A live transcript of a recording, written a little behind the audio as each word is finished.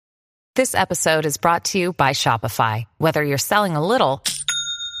This episode is brought to you by Shopify. Whether you're selling a little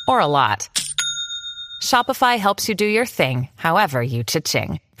or a lot, Shopify helps you do your thing, however you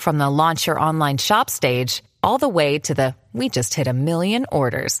cha-ching. From the launch your online shop stage, all the way to the we just hit 1 million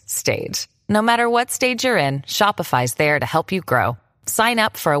orders stage. No matter what stage you're in, Shopify's there to help you grow. Sign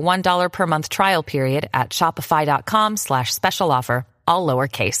up for a $1 per month trial period at shopify.com/special offer, all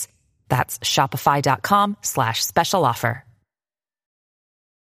lowercase. That's shopify.com/special offer.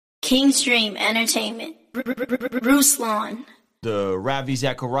 Kingstream Entertainment, Ruslan. The Ravi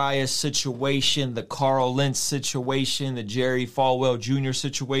Zacharias situation, the Carl Lentz situation, the Jerry Falwell Jr.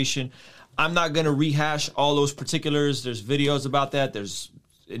 situation. I'm not going to rehash all those particulars. There's videos about that. There's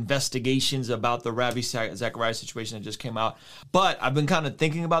investigations about the Ravi Zacharias situation that just came out. But I've been kind of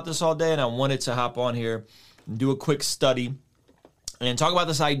thinking about this all day, and I wanted to hop on here and do a quick study and talk about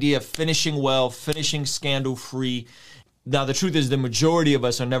this idea of finishing well, finishing scandal-free. Now, the truth is the majority of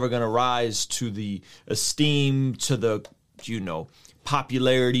us are never going to rise to the esteem, to the,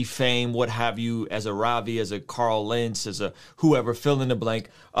 popularity, fame, what have you, as a Ravi, as a Carl Lentz, as a whoever, fill in the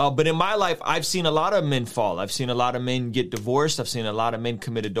blank. But in my life, I've seen a lot of men fall. I've seen a lot of men get divorced. I've seen a lot of men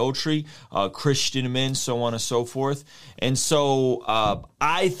commit adultery, Christian men, so on and so forth. And so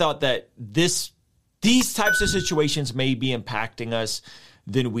I thought that these types of situations may be impacting us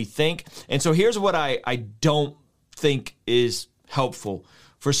than we think. And so here's what I don't think is helpful.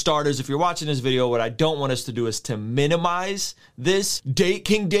 For starters, if you're watching this video, what I don't want us to do is to minimize this.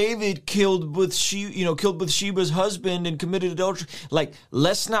 King David killed Bathsheba's husband and committed adultery. Like,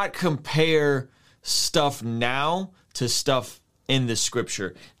 let's not compare stuff now to stuff in the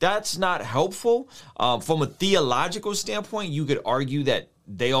scripture. That's not helpful. From a theological standpoint, you could argue that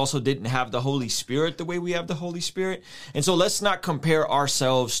they also didn't have the Holy Spirit the way we have the Holy Spirit. And so let's not compare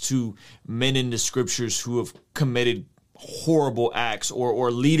ourselves to men in the scriptures who have committed horrible acts,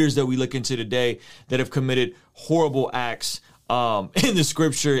 or leaders that we look into today that have committed horrible acts in the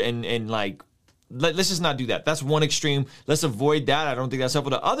scripture, and let's just not do that. That's one extreme. Let's avoid that. I don't think that's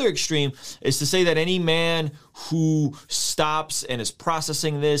helpful. The other extreme is to say that any man who stops and is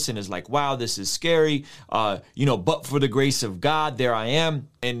processing this and is like, wow, this is scary, but for the grace of God, there I am,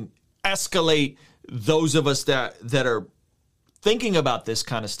 and escalate those of us that are thinking about this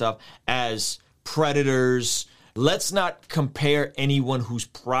kind of stuff as predators. Let's not compare anyone who's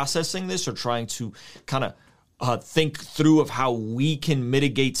processing this or trying to kind of think through of how we can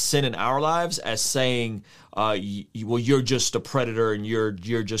mitigate sin in our lives as saying, you're just a predator and you're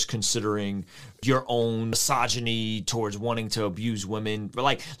just considering your own misogyny towards wanting to abuse women. But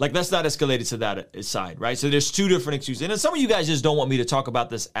like let's not escalate it to that side, right? So there's two different excuses. And some of you guys just don't want me to talk about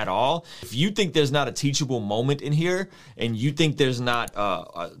this at all. If you think there's not a teachable moment in here, and you think there's not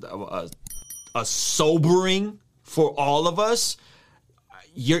a sobering for all of us,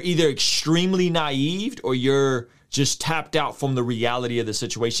 you're either extremely naive or you're just tapped out from the reality of the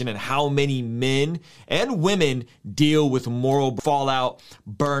situation and how many men and women deal with moral fallout,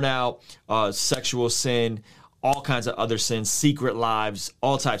 burnout, sexual sin, all kinds of other sins, secret lives,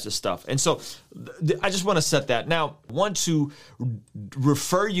 all types of stuff. And so I just want to set that. Now, I want to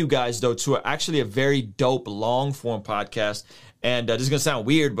refer you guys, though, to actually a very dope long-form podcast. And this is going to sound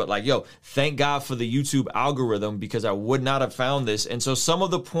weird, but thank God for the YouTube algorithm, because I would not have found this. And so some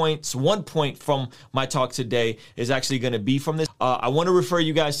of the points, one point from my talk today is actually going to be from this. I want to refer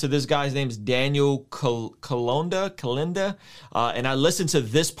you guys to this guy's name is Daniel Kalinda. And I listened to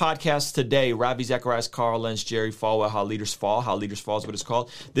this podcast today, Ravi Zacharias, Carl Lentz, Jerry Falwell, How Leaders Fall. How Leaders Fall is what it's called.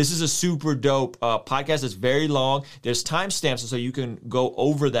 This is a super dope podcast. It's very long. There's timestamps, so you can go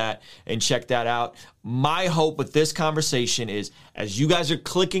over that and check that out. My hope with this conversation is, as you guys are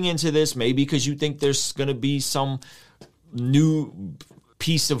clicking into this, maybe because you think there's going to be some new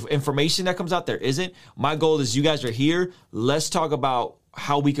piece of information that comes out, there isn't. My goal is you guys are here. Let's talk about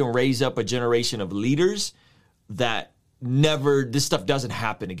how we can raise up a generation of leaders that this stuff doesn't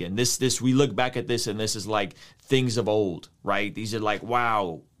happen again. We look back at this and this is like things of old, right? These are like,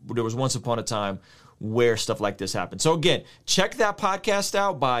 wow, there was once upon a time where stuff like this happened. So again, check that podcast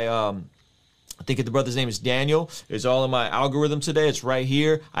out by, I think the brother's name is Daniel. It's all in my algorithm today. It's right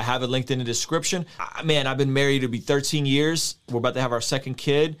here. I have it linked in the description. Man, I've been married to be 13 years. We're about to have our second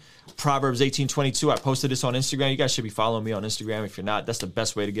kid. Proverbs 18:22. I posted this on Instagram. You guys should be following me on Instagram. If you're not, that's the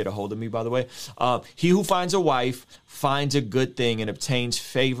best way to get a hold of me, by the way. He who finds a wife finds a good thing and obtains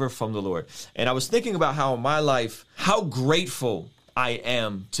favor from the Lord. And I was thinking about how in my life, how grateful I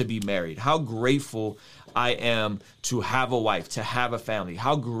am to be married. How grateful I am to have a wife, to have a family.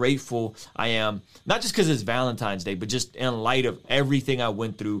 How grateful I am, not just because it's Valentine's Day, but just in light of everything I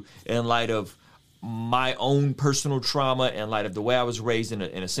went through, in light of my own personal trauma, in light of the way I was raised in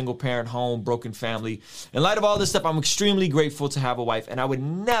a single parent home, broken family, in light of all this stuff, I'm extremely grateful to have a wife. And I would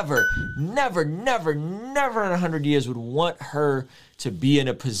never in 100 years would want her to be in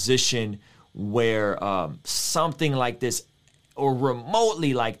a position where something like this or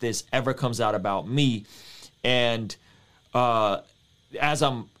remotely like this ever comes out about me. And as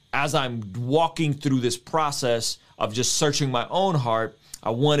I'm walking through this process of just searching my own heart, I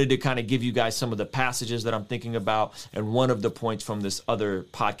wanted to kind of give you guys some of the passages that I'm thinking about and one of the points from this other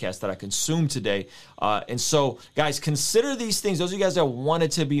podcast that I consumed today. And so, guys, consider these things. Those of you guys that wanted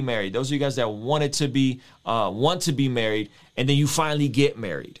to be married, those of you guys that wanted to be, want to be married, and then you finally get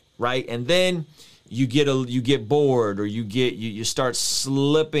married, right? And then you get bored, or you start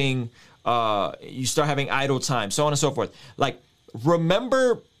slipping, you start having idle time, so on and so forth. Like,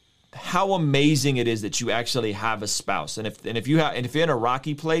 remember how amazing it is that you actually have a spouse. And if you're in a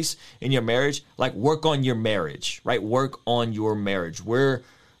rocky place in your marriage, like, work on your marriage, right? Work on your marriage. We've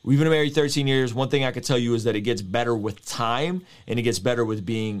been married 13 years. One thing I can tell you is that it gets better with time, and it gets better with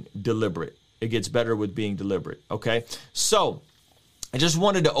being deliberate. Okay? So I just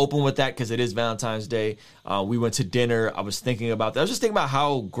wanted to open with that because it is Valentine's Day. We went to dinner. I was thinking about that. I was just thinking about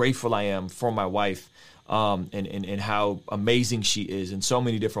how grateful I am for my wife. And how amazing she is in so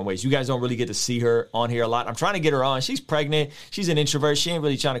many different ways. You guys don't really get to see her on here a lot. I'm trying to get her on. She's pregnant. She's an introvert. She ain't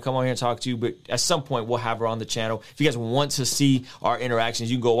really trying to come on here and talk to you, but at some point we'll have her on the channel. If you guys want to see our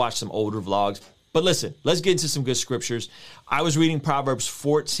interactions, you can go watch some older vlogs. But listen, let's get into some good scriptures. I was reading Proverbs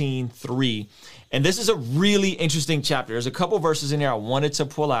 14:3, and this is a really interesting chapter. There's a couple verses in there I wanted to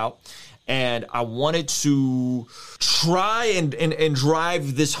pull out. And I wanted to try and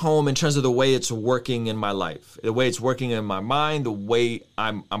drive this home in terms of the way it's working in my life, the way it's working in my mind, the way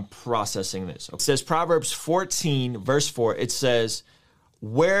I'm processing this. It says Proverbs 14, verse 4, it says,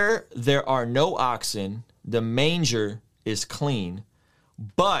 "Where there are no oxen, the manger is clean,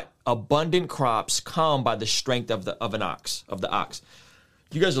 but abundant crops come by the strength of the ox."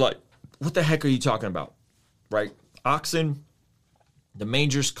 You guys are like, what the heck are you talking about? Right? Oxen, the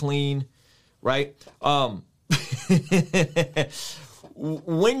manger's clean, right?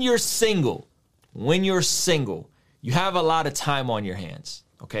 When you're single, you have a lot of time on your hands,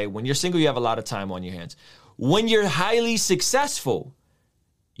 okay? When you're single, you have a lot of time on your hands. When you're highly successful,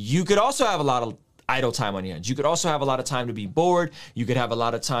 you could also have a lot of idle time on your hands. You could also have a lot of time to be bored. You could have a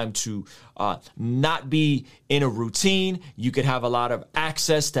lot of time to not be in a routine. You could have a lot of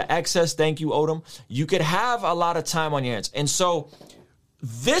access to excess. Thank you, Odom. You could have a lot of time on your hands. And so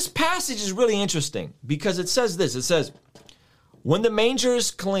this passage is really interesting because it says this. It says, when the manger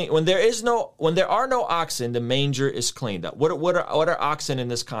is clean, when there are no oxen, the manger is clean. What are oxen in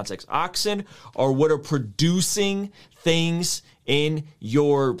this context? Oxen are what are producing things in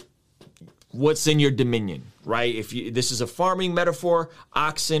what's in your dominion, right? This is a farming metaphor,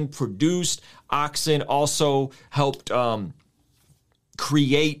 oxen produced, oxen also helped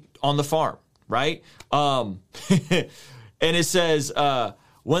create on the farm, right? And it says,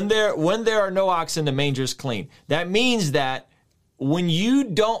 when there are no oxen, the manger is clean. That means that when you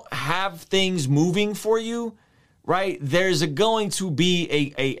don't have things moving for you, right, there's going to be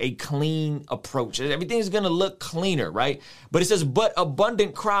a clean approach. Everything's going to look cleaner, right? But it says, but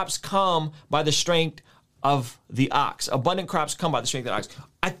abundant crops come by the strength of the ox. Abundant crops come by the strength of the ox.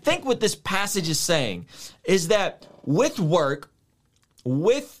 I think what this passage is saying is that with work,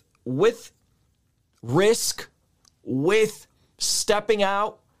 with risk, with stepping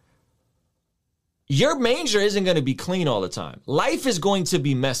out, your manger isn't going to be clean all the time. Life is going to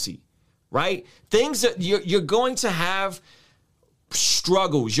be messy, right? Things that you're going to have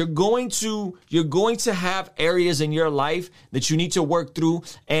struggles. You're going to have areas in your life that you need to work through,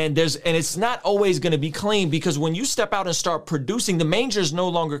 and it's not always going to be clean, because when you step out and start producing, the manger is no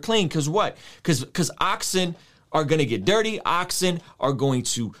longer clean. Because what? Because oxen are going to get dirty. Oxen are going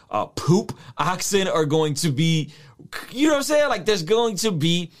to poop. Oxen are going to be, you know what I'm saying? Like, there's going to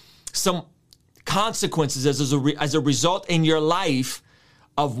be some consequences as a result in your life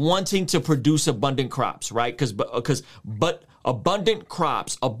of wanting to produce abundant crops, right? But abundant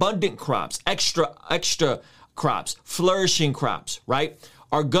crops, extra crops, flourishing crops, right,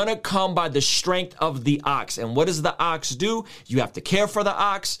 are gonna come by the strength of the ox. And what does the ox do? You have to care for the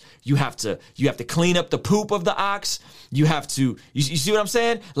ox. You have to clean up the poop of the ox. You have to, you see what I'm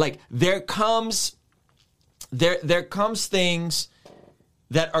saying? Like, there comes things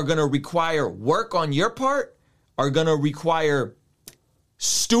that are gonna require work on your part, are gonna require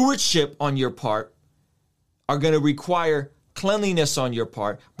stewardship on your part, are gonna require cleanliness on your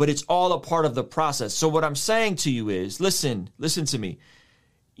part, but it's all a part of the process. So what I'm saying to you is, listen to me.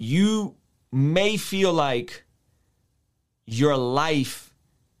 You may feel like your life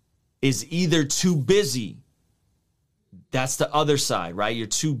is either too busy. That's the other side, right? You're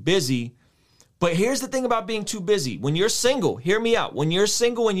too busy. But here's the thing about being too busy. When you're single, hear me out. When you're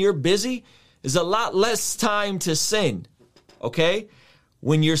single and you're busy, there's a lot less time to sin, okay?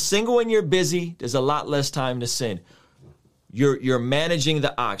 When you're single and you're busy, there's a lot less time to sin. You're managing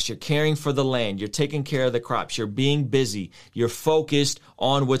the ox. You're caring for the land. You're taking care of the crops. You're being busy. You're focused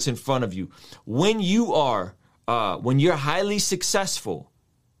on what's in front of you. When you're highly successful,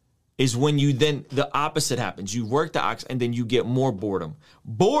 is when the opposite happens. You work the ox and then you get more boredom.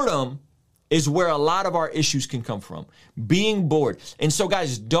 Boredom is where a lot of our issues can come from. Being bored. And so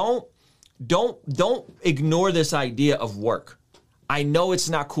guys, don't ignore this idea of work. I know it's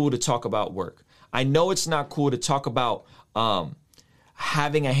not cool to talk about work. I know it's not cool to talk about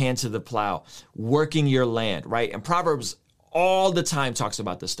having a hand to the plow, working your land, right? And Proverbs all the time talks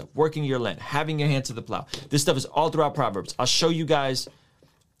about this stuff, working your land, having your hand to the plow. This stuff is all throughout Proverbs. I'll show you guys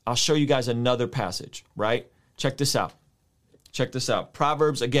another passage, right? Check this out.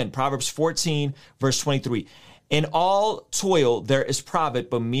 Proverbs 14, verse 23. In all toil there is profit,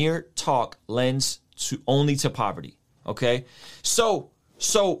 but mere talk lends only to poverty. Okay? So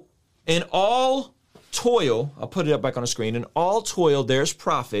in all toil, I'll put it up back on the screen. In all toil there's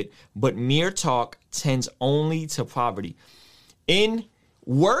profit, but mere talk tends only to poverty. In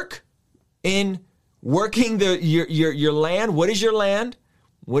working your land, what is your land?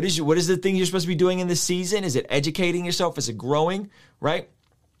 What is the thing you're supposed to be doing in this season? Is it educating yourself? Is it growing? Right?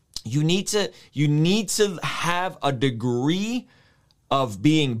 You need to have a degree of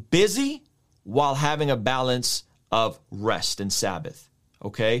being busy while having a balance of rest and Sabbath.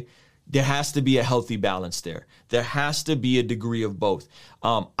 Okay? There has to be a healthy balance there. There has to be a degree of both.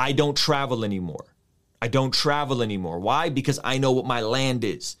 I don't travel anymore. Why? Because I know what my land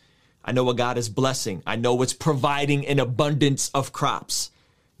is. I know what God is blessing. I know what's providing an abundance of crops.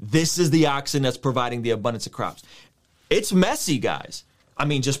 This is the oxen that's providing the abundance of crops. It's messy, guys. I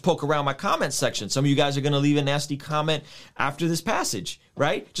mean, just poke around my comment section. Some of you guys are going to leave a nasty comment after this passage,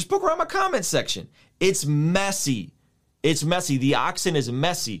 right? Just poke around my comment section. It's messy. The oxen is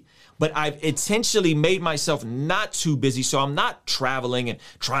messy. But I've intentionally made myself not too busy, so I'm not traveling and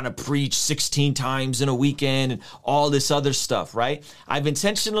trying to preach 16 times in a weekend and all this other stuff, right? I've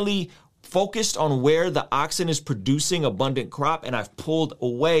intentionally focused on where the oxen is producing abundant crop, and I've pulled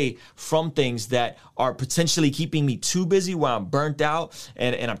away from things that are potentially keeping me too busy where I'm burnt out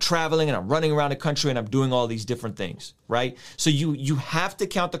and I'm traveling and I'm running around the country and I'm doing all these different things, right? So you have to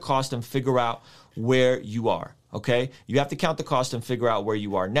count the cost and figure out where you are, okay? You have to count the cost and figure out where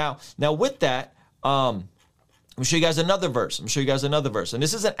you are. Now with that, I'm going to show you guys another verse. And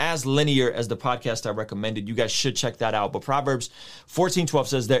this isn't as linear as the podcast I recommended. You guys should check that out. But Proverbs 14:12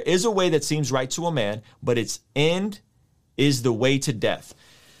 says, there is a way that seems right to a man, but its end is the way to death.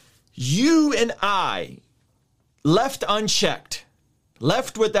 You and I, left unchecked,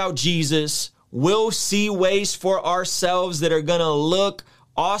 left without Jesus, will see ways for ourselves that are going to look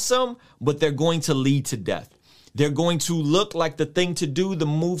awesome, but they're going to lead to death. They're going to look like the thing to do, the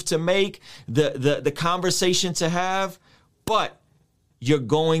move to make, the conversation to have, but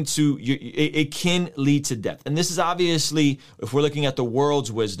it can lead to death. And this is obviously, if we're looking at the world's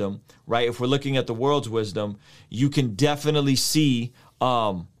wisdom, right? If we're looking at the world's wisdom, you can definitely see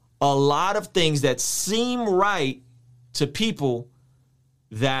a lot of things that seem right to people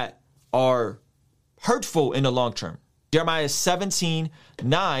that are hurtful in the long term. Jeremiah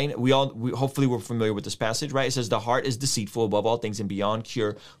 17:9, we hopefully we're familiar with this passage, right? It says, the heart is deceitful above all things and beyond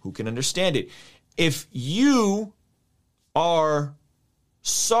cure. Who can understand it? If you are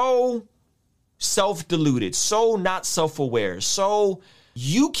so self-deluded, so not self-aware, so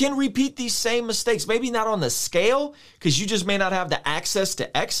you can repeat these same mistakes, maybe not on the scale, because you just may not have the access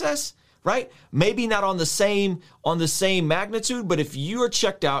to excess, right? Maybe not on the same magnitude, but if you are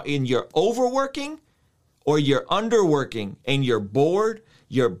checked out and you're overworking, or you're underworking and you're bored,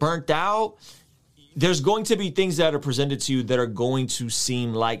 you're burnt out, there's going to be things that are presented to you that are going to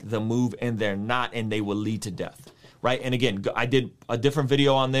seem like the move and they're not, and they will lead to death, right? And again, I did a different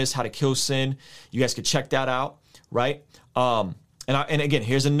video on this, how to kill sin. You guys could check that out, right? And again,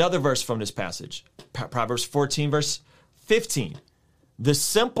 here's another verse from this passage, Proverbs 14, verse 15. The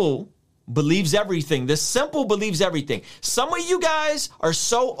simple believes everything. The simple believes everything. Some of you guys are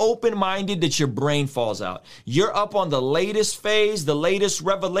so open-minded that your brain falls out. You're up on the latest phase, the latest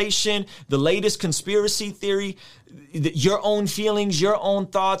revelation, the latest conspiracy theory, your own feelings, your own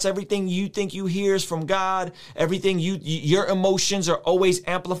thoughts, everything you think you hear is from God. Everything your emotions are always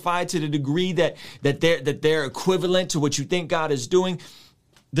amplified to the degree that they're equivalent to what you think God is doing.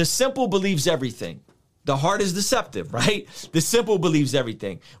 the simple believes everything. The heart is deceptive, right? The simple believes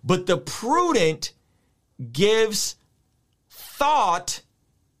everything. But the prudent gives thought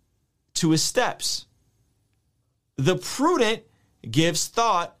to his steps. The prudent gives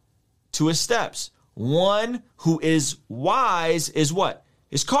thought to his steps. One who is wise is what?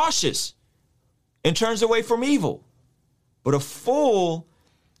 Is cautious and turns away from evil. But a fool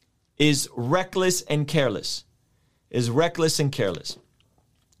is reckless and careless. Is reckless and careless.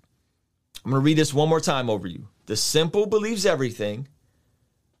 I'm going to read this one more time over you. The simple believes everything,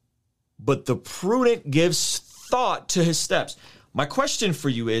 but the prudent gives thought to his steps. My question for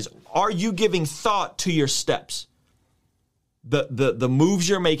you is, are you giving thought to your steps? The moves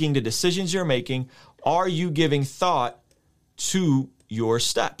you're making, the decisions you're making, are you giving thought to your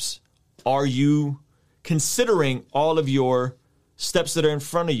steps? Are you considering all of your steps that are in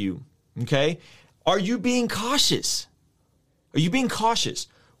front of you? Okay? Are you being cautious? Are you being cautious?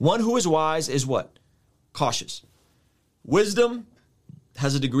 One who is wise is what? Cautious. Wisdom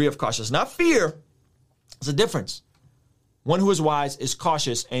has a degree of cautiousness. Not fear. There's a difference. One who is wise is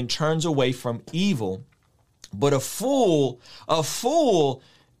cautious and turns away from evil. But a fool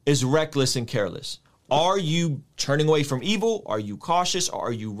is reckless and careless. Are you turning away from evil? Are you cautious? Or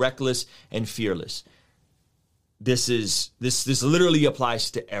are you reckless and fearless? This literally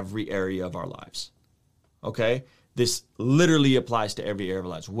applies to every area of our lives. Okay? This literally applies to every area of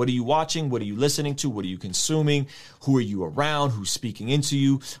our lives. What are you watching? What are you listening to? What are you consuming? Who are you around? Who's speaking into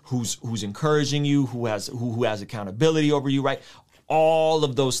you? Who's encouraging you? Who has accountability over you, right? All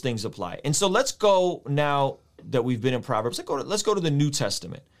of those things apply. And so let's go now that we've been in Proverbs. Let's go to the New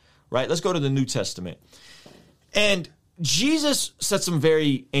Testament, right? Let's go to the New Testament. And Jesus said some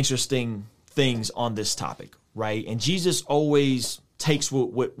very interesting things on this topic, right? And Jesus always takes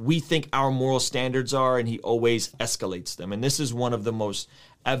what we think our moral standards are, and he always escalates them. And this is one of the most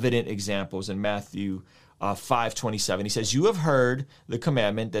evident examples in Matthew 5:27. He says, "You have heard the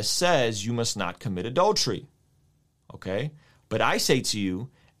commandment that says you must not commit adultery." Okay? "But I say to you,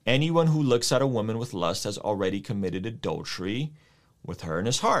 anyone who looks at a woman with lust has already committed adultery with her in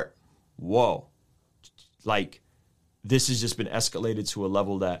his heart." Whoa. Like, this has just been escalated to a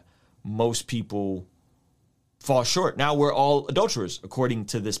level that most people fall short. Now we're all adulterers, according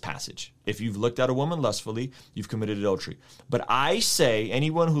to this passage. If you've looked at a woman lustfully, you've committed adultery. "But I say,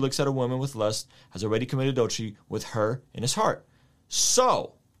 anyone who looks at a woman with lust has already committed adultery with her in his heart."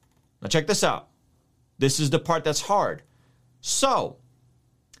 So, now check this out. This is the part that's hard. So,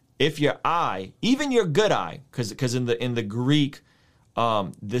 if your eye, even your good eye, because in the Greek,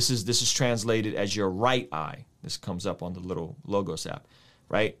 this is translated as your right eye. This comes up on the little Logos app,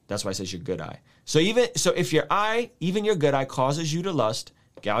 right? That's why it says your good eye. So if your eye, even your good eye, causes you to lust,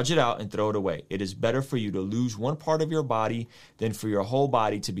 gouge it out and throw it away. It is better for you to lose one part of your body than for your whole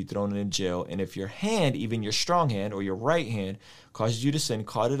body to be thrown in jail. And if your hand, even your strong hand or your right hand, causes you to sin,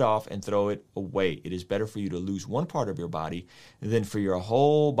 cut it off and throw it away. It is better for you to lose one part of your body than for your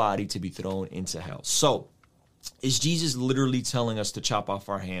whole body to be thrown into hell. So, is Jesus literally telling us to chop off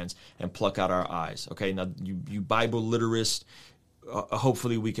our hands and pluck out our eyes? Okay, now you Bible literists,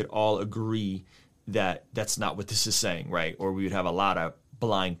 hopefully we could all agree that that's not what this is saying, right? Or we would have a lot of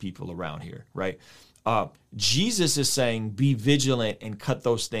blind people around here, right? Jesus is saying be vigilant and cut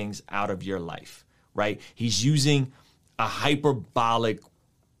those things out of your life, right? He's using a hyperbolic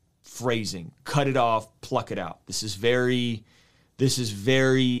phrasing. Cut it off, pluck it out. This is very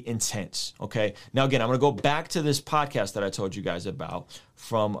intense, okay? Now, again, I'm going to go back to this podcast that I told you guys about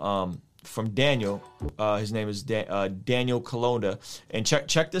from Daniel. His name is Daniel Colonna. And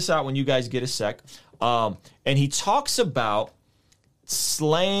check this out when you guys get a sec. And he talks about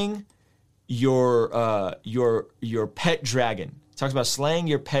slaying your pet dragon. He talks about slaying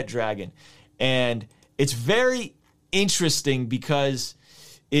your pet dragon. And it's very interesting because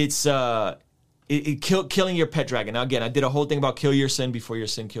it's killing your pet dragon. Now, again, I did a whole thing about kill your sin before your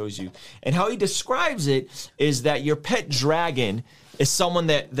sin kills you. And how he describes it is that your pet dragon is someone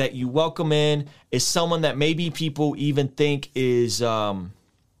that you welcome in, is someone that maybe people even think is,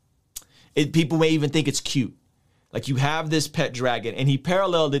 people may even think it's cute. Like, you have this pet dragon, and he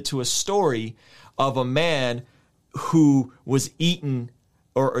paralleled it to a story of a man who was eaten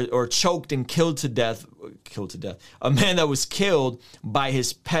or choked and killed to death. A man that was killed by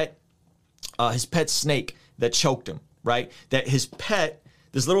his pet snake that choked him, right? That his pet,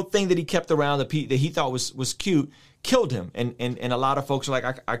 this little thing that he kept around that he thought was cute, killed him. And a lot of folks are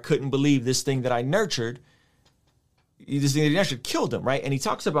like, I couldn't believe this thing that I nurtured, killed him, right? And he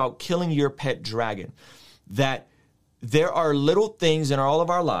talks about killing your pet dragon. That there are little things in all of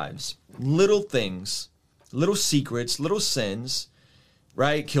our lives, little things, little secrets, little sins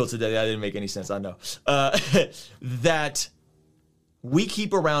right? Killed to death. That didn't make any sense. I know. That we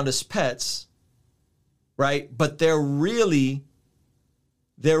keep around as pets, right? But they're really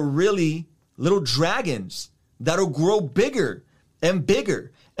little dragons that'll grow bigger and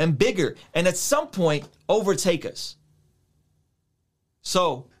bigger and bigger, and at some point overtake us.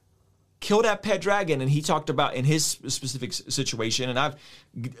 So kill that pet dragon. And he talked about in his specific situation, and I've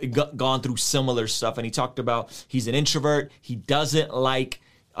gone through similar stuff, and he talked about he's an introvert. He doesn't like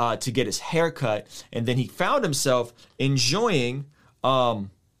to get his hair cut, and then he found himself enjoying going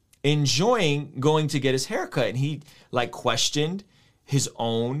to get his hair cut, and he like questioned his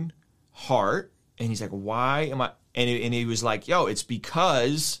own heart, and he's like, why am I? And he was like, yo, it's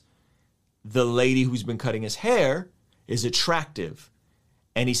because the lady who's been cutting his hair is attractive.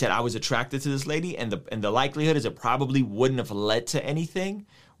 And he said, I was attracted to this lady, and the likelihood is it probably wouldn't have led to anything,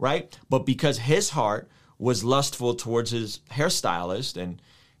 right? But because his heart was lustful towards his hairstylist, and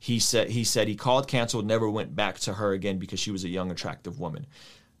he said he called, canceled, never went back to her again because she was a young, attractive woman.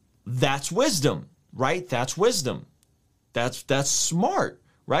 That's wisdom, right? That's wisdom. That's smart.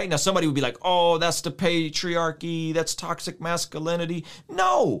 Right? Now, somebody would be like, oh, that's the patriarchy. That's toxic masculinity.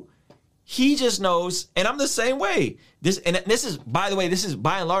 No, he just knows. And I'm the same way. This is, by the way, this is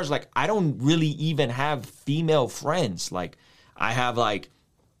by and large, like, I don't really even have female friends. Like, I have like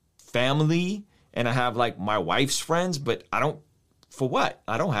family and I have like my wife's friends, but I don't, for what?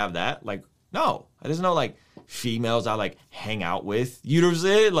 I don't have that. Like, no, there's no like females I like hang out with. You know what I'm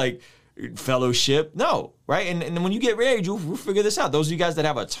saying? Like, fellowship. No, right? And when you get married, you'll figure this out. Those of you guys that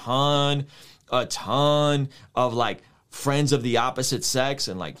have a ton of like friends of the opposite sex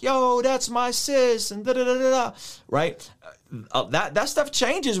and like, yo, that's my sis and da-da-da-da-da, right? That stuff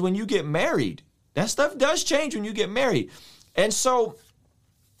changes when you get married. That stuff does change when you get married. And so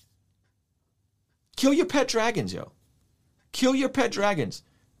kill your pet dragons, yo. Kill your pet dragons.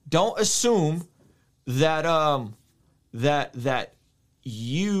 Don't assume that that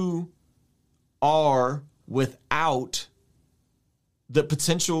you are without the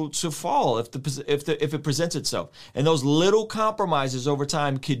potential to fall if it presents itself. And those little compromises over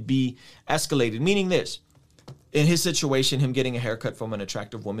time could be escalated. Meaning this, in his situation, him getting a haircut from an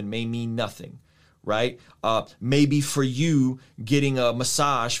attractive woman may mean nothing, right? Maybe for you, getting a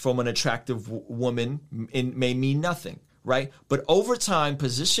massage from an attractive woman may mean nothing, right? But over time,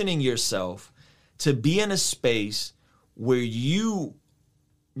 positioning yourself to be in a space where you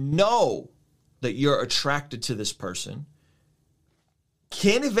know that you're attracted to this person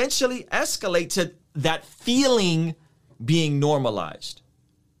can eventually escalate to that feeling being normalized.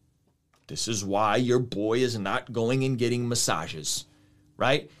 This is why your boy is not going and getting massages,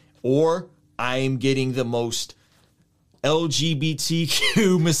 right? Or I am getting the most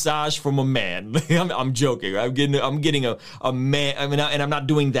LGBTQ massage from a man. I'm joking. I'm getting a man. I mean, and I'm not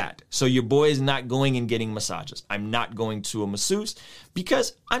doing that. So your boy is not going and getting massages. I'm not going to a masseuse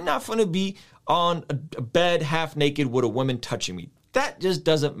because I'm not going to be on a bed half naked with a woman touching me. That just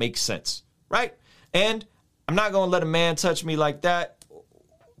doesn't make sense, right? And I'm not going to let a man touch me like that.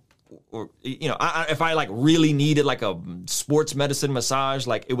 Or, you know, if I like really needed like a sports medicine massage,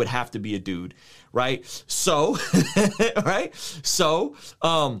 like it would have to be a dude, right? So, right? So,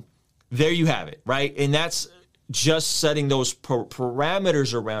 there you have it, right? And that's just setting those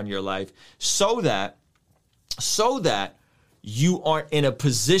parameters around your life so that you aren't in a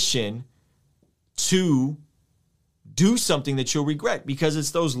position to do something that you'll regret, because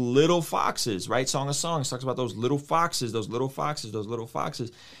it's those little foxes, right? Song of Songs talks about those little foxes.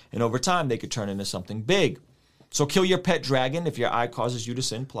 And over time, they could turn into something big. So kill your pet dragon. If your eye causes you to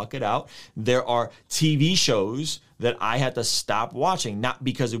sin, pluck it out. There are TV shows that I had to stop watching, not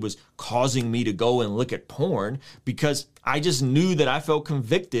because it was causing me to go and look at porn, because I just knew that I felt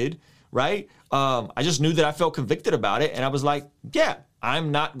convicted, right? I just knew that I felt convicted about it. And I was like, yeah,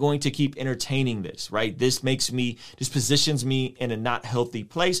 I'm not going to keep entertaining this, right? This positions me in a not healthy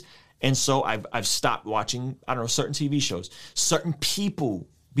place. And so I've stopped watching, certain TV shows, certain people,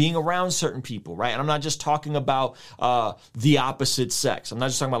 being around certain people, right? And I'm not just talking about the opposite sex. I'm not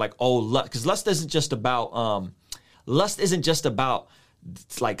just talking about like, lust, because lust isn't just about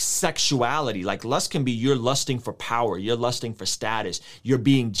like sexuality. Like lust can be you're lusting for power, you're lusting for status, you're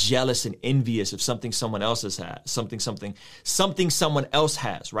being jealous and envious of something someone else has, something someone else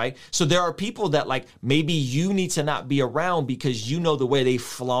has, right? So there are people that like maybe you need to not be around because you know the way they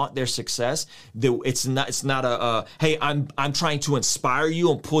flaunt their success. It's not a hey, I'm trying to inspire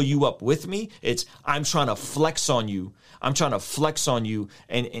you and pull you up with me. It's I'm trying to flex on you. I'm trying to flex on you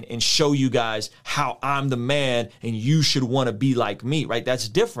and show you guys how I'm the man and you should want to be like me, right? That's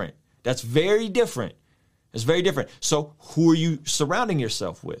different. That's very different It's very different. So who are you surrounding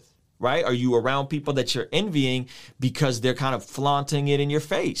yourself with, right? Are you around people that you're envying because they're kind of flaunting it in your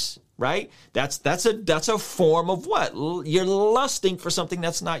face, right? That's a form of what? You're lusting for something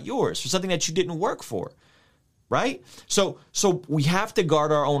that's not yours, for something that you didn't work for, right? So we have to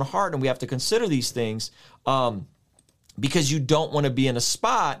guard our own heart, and we have to consider these things because you don't want to be in a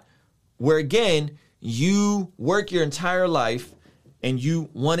spot where, again, you work your entire life and you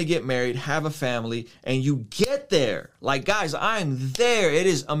want to get married, have a family, and you get there. Like, guys, I'm there. It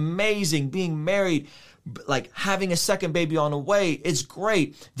is amazing being married, like having a second baby on the way. It's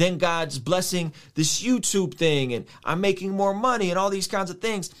great. Then God's blessing this YouTube thing, and I'm making more money and all these kinds of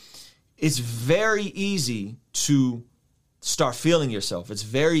things. It's very easy to start feeling yourself. It's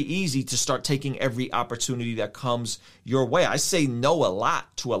very easy to start taking every opportunity that comes your way. I say no a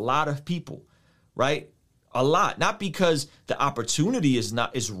lot to a lot of people, right? A lot, not because the opportunity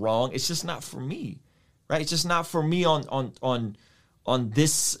is wrong. It's just not for me, right? It's just not for me on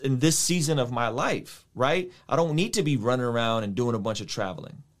this, in this season of my life, right? I don't need to be running around and doing a bunch of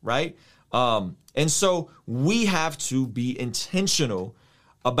traveling, right? And so we have to be intentional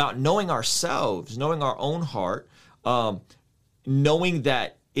about knowing ourselves, knowing our own heart, knowing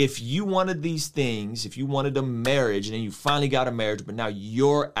that if you wanted these things, if you wanted a marriage and then you finally got a marriage, but now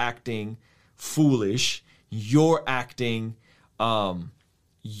you're acting foolish, you're acting like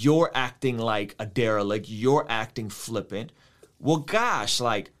a derelict, you're acting flippant. Well, gosh,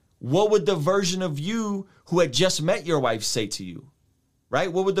 like, what would the version of you who had just met your wife say to you, right?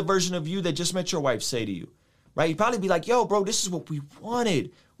 What would the version of you that just met your wife say to you, right? You'd probably be like, yo, bro, this is what we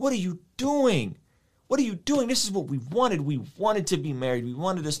wanted. What are you doing? What are you doing? This is what we wanted. We wanted to be married. We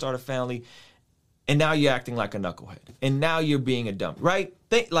wanted to start a family. And now you're acting like a knucklehead. And now you're being a dump, right?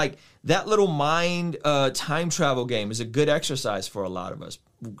 Like that little mind time travel game is a good exercise for a lot of us.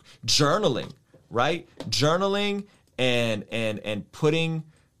 Journaling, right? Journaling and putting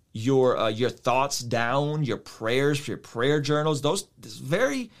your thoughts down, your prayers, your prayer journals. This is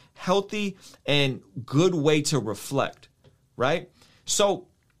very healthy and good way to reflect, right? So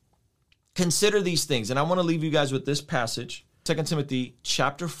consider these things. And I want to leave you guys with this passage. 2 Timothy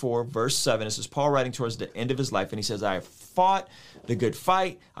chapter 4, verse 7. This is Paul writing towards the end of his life. And he says, I have fought the good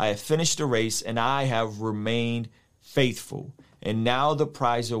fight. I have finished the race, and I have remained faithful. And now the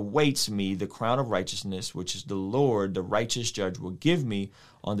prize awaits me, the crown of righteousness, which is the Lord, the righteous judge, will give me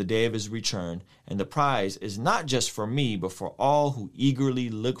on the day of his return. And the prize is not just for me, but for all who eagerly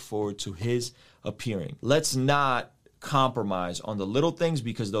look forward to his appearing. Let's not compromise on the little things,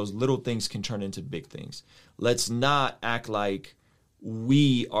 because those little things can turn into big things. Let's not act like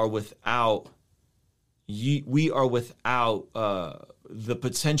we are without the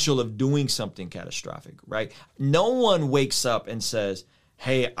potential of doing something catastrophic, right? No one wakes up and says,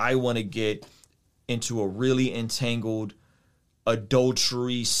 hey, I want to get into a really entangled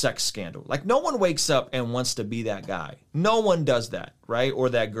adultery sex scandal. Like, no one wakes up and wants to be that guy. No one does that, right? Or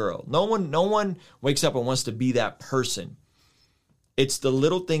that girl. No one wakes up and wants to be that person. It's the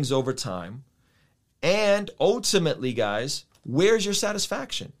little things over time. And ultimately, guys, where's your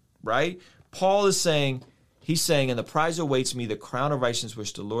satisfaction, right? Paul is saying, and the prize awaits me, the crown of righteousness,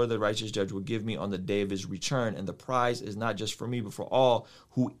 which the Lord, the righteous judge, will give me on the day of his return. And the prize is not just for me, but for all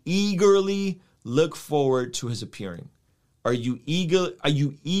who eagerly look forward to his appearing. Are you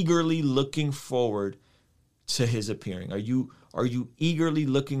eagerly looking forward to his appearing? Are you eagerly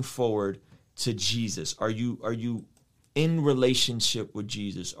looking forward to Jesus? Are you in relationship with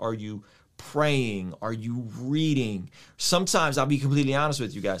Jesus? Are you praying? Are you reading? Sometimes, I'll be completely honest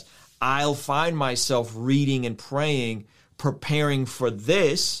with you guys, I'll find myself reading and praying, preparing for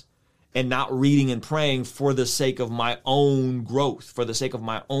this, and not reading and praying for the sake of my own growth, for the sake of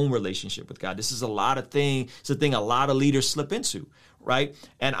my own relationship with God. This is it's a thing a lot of leaders slip into, right?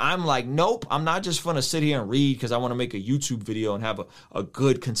 And I'm like, nope, I'm not just going to sit here and read because I want to make a YouTube video and have a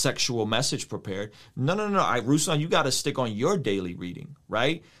good contextual message prepared. No. Ruslan, you got to stick on your daily reading,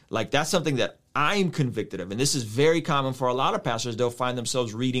 right? Like, that's something that I'm convicted of. And this is very common for a lot of pastors. They'll find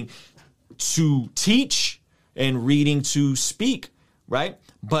themselves reading to teach and reading to speak, right?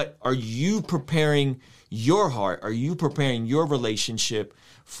 But are you preparing your heart? Are you preparing your relationship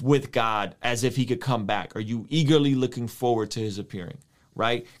with God as if he could come back? Are you eagerly looking forward to his appearing,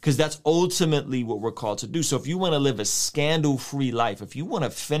 right? Because that's ultimately what we're called to do. So if you want to live a scandal-free life, if you want to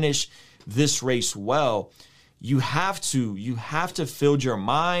finish this race well, you have to fill your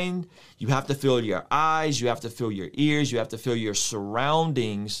mind, you have to fill your eyes, you have to fill your ears, you have to fill your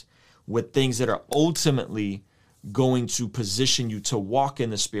surroundings with things that are ultimately going to position you to walk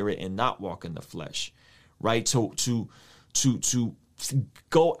in the spirit and not walk in the flesh, right? To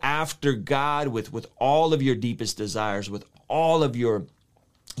go after God with all of your deepest desires, with all of your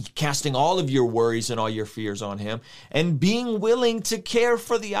casting all of your worries and all your fears on him, and being willing to care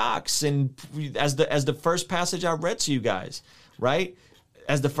for the ox. And as the first passage I read to you guys, right?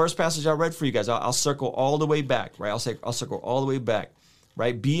 As the first passage I read for you guys, I'll circle all the way back, right? I'll circle all the way back,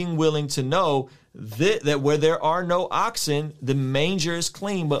 right? Being willing to know that where there are no oxen, the manger is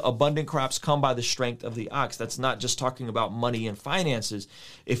clean, but abundant crops come by the strength of the ox. That's not just talking about money and finances.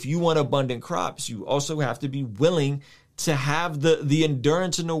 If you want abundant crops, you also have to be willing to have the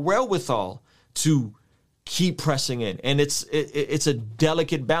endurance and the wherewithal to keep pressing in. And it's a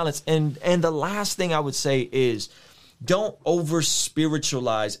delicate balance. And the last thing I would say is, don't over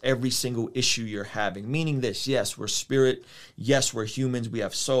spiritualize every single issue you're having. Meaning this, yes, we're spirit. Yes, we're humans. We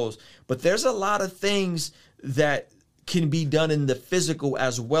have souls. But there's a lot of things that can be done in the physical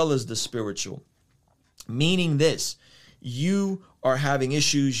as well as the spiritual. Meaning this, you are having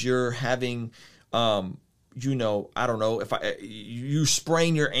issues. You're having, I don't know, if you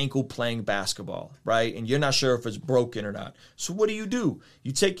sprain your ankle playing basketball, right? And you're not sure if it's broken or not. So what do?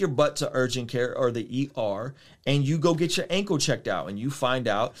 You take your butt to urgent care or the ER, and you go get your ankle checked out, and you find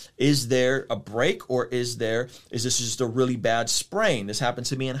out, is there a break, or is this just a really bad sprain? This happened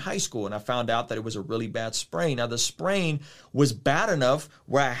to me in high school, and I found out that it was a really bad sprain. Now, the sprain was bad enough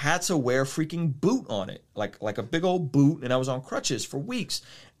where I had to wear a freaking boot on it, like a big old boot, and I was on crutches for weeks.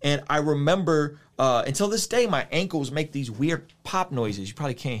 And I remember, until this day, my ankles make these weird pop noises. You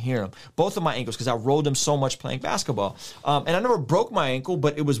probably can't hear them. Both of my ankles, because I rolled them so much playing basketball. And I never broke my ankle,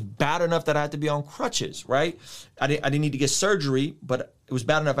 but it was bad enough that I had to be on crutches, right? I didn't need to get surgery, but it was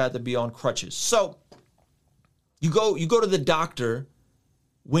bad enough I had to be on crutches. So you go to the doctor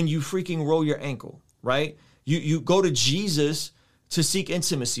when you freaking roll your ankle, right? You go to Jesus to seek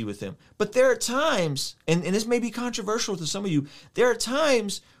intimacy with him. But there are times, and this may be controversial to some of you, there are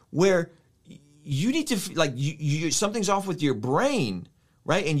times where you need to, something's off with your brain,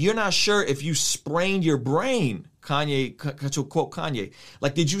 right? And you're not sure if you sprained your brain. To quote Kanye,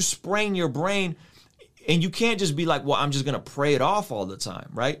 did you sprain your brain? And you can't just be like, well, I'm just going to pray it off all the time,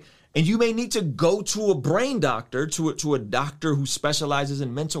 right? And you may need to go to a brain doctor, to a doctor who specializes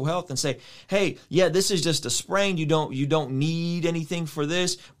in mental health, and say, hey, yeah, this is just a sprain. You don't need anything for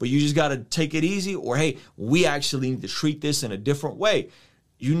this, but you just got to take it easy. Or, hey, we actually need to treat this in a different way.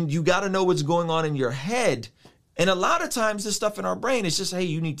 You got to know what's going on in your head. And a lot of times this stuff in our brain is just, hey,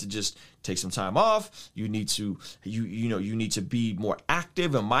 you need to just take some time off. You need to, you need to be more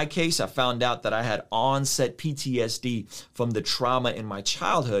active. In my case, I found out that I had onset PTSD from the trauma in my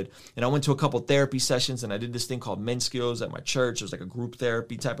childhood. And I went to a couple therapy sessions, and I did this thing called Men Skills at my church. It was like a group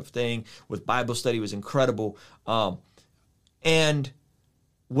therapy type of thing with Bible study. It was incredible. And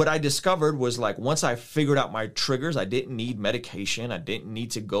what I discovered was, once I figured out my triggers, I didn't need medication. I didn't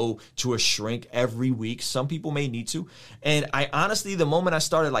need to go to a shrink every week. Some people may need to. And I honestly, the moment I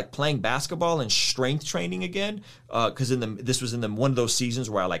started playing basketball and strength training again, because this was in one of those seasons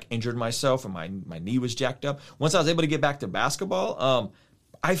where I injured myself and my knee was jacked up. Once I was able to get back to basketball,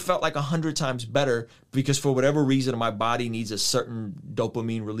 I felt 100 times better, because for whatever reason, my body needs a certain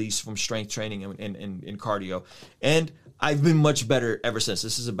dopamine release from strength training and cardio. And I've been much better ever since.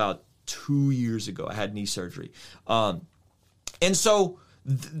 This is about 2 years ago. I had knee surgery. And so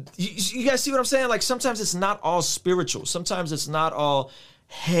you guys see what I'm saying? Sometimes it's not all spiritual. Sometimes it's not all,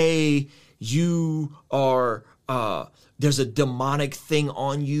 hey, you are, there's a demonic thing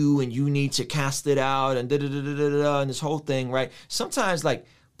on you and you need to cast it out and and this whole thing, right? Sometimes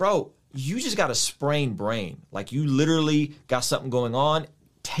bro, you just got a sprained brain. You literally got something going on.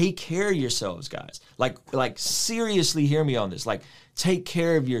 Take care of yourselves, guys. Seriously, hear me on this. Take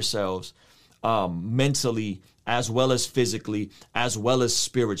care of yourselves mentally, as well as physically, as well as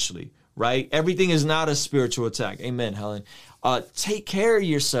spiritually, right? Everything is not a spiritual attack. Amen, Helen. Take care of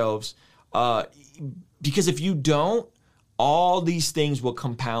yourselves, because if you don't, all these things will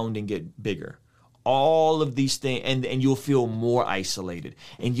compound and get bigger. All of these things, and you'll feel more isolated,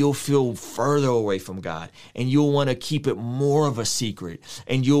 and you'll feel further away from God, and you'll want to keep it more of a secret,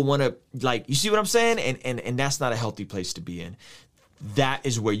 and you'll want to, you see what I'm saying? And that's not a healthy place to be in. That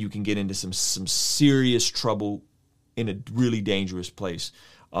is where you can get into some serious trouble in a really dangerous place,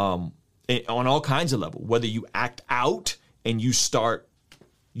 on all kinds of levels. Whether you act out and you start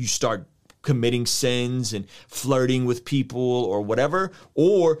committing sins and flirting with people or whatever,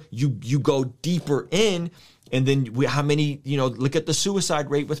 or you go deeper in, and then how many, look at the suicide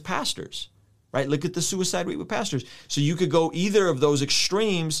rate with pastors, right? Look at the suicide rate with pastors. So you could go either of those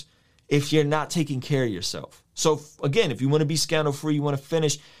extremes if you're not taking care of yourself. So again, if you want to be scandal free, you want to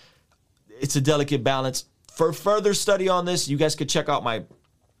finish, it's a delicate balance. For further study on this, you guys could check out my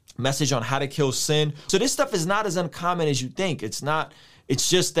message on how to kill sin. So this stuff is not as uncommon as you think. It's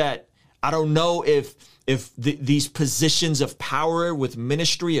just that I don't know if these positions of power with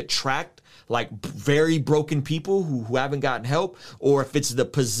ministry attract like very broken people who haven't gotten help, or if it's the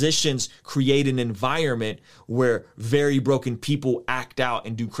positions create an environment where very broken people act out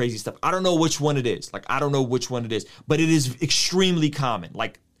and do crazy stuff. I don't know which one it is. Like, I don't know which one it is, but it is extremely common.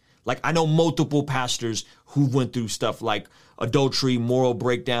 Like I know multiple pastors who went through stuff like adultery, moral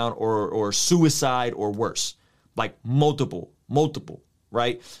breakdown, or suicide or worse. Like multiple,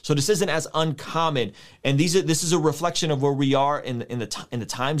 right? So this isn't as uncommon, and this is a reflection of where we are in the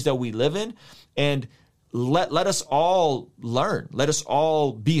times that we live in. And let us all learn. Let us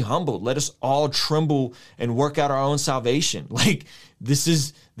all be humbled. Let us all tremble and work out our own salvation. Like this.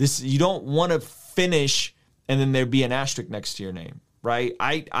 You don't want to finish and then there be an asterisk next to your name, right?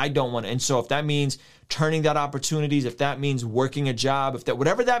 I don't want to. And so if that means turning down opportunities, if that means working a job,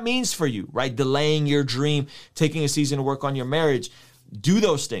 whatever that means for you, right? Delaying your dream, taking a season to work on your marriage, do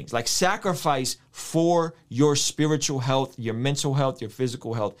those things. Like sacrifice for your spiritual health, your mental health, your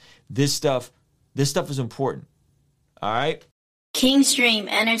physical health. This stuff is important. All right? King's Dream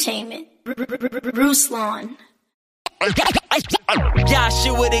Entertainment. Ruslan.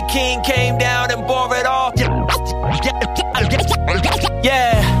 Joshua the king came down and bore it all.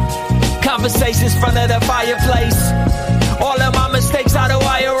 Yeah. Conversations front of the fireplace. All of my mistakes out of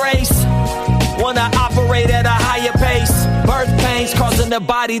I erase. Wanna operate at a higher pace. Birth pains causing the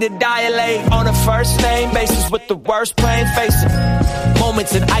body to dilate. On a first name basis with the worst pain facing.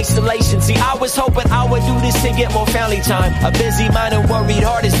 Moments in isolation. See, I was hoping I would do this and get more family time. A busy mind and worried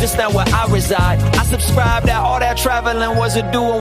heart is just not where I reside. I subscribed that all that traveling wasn't doing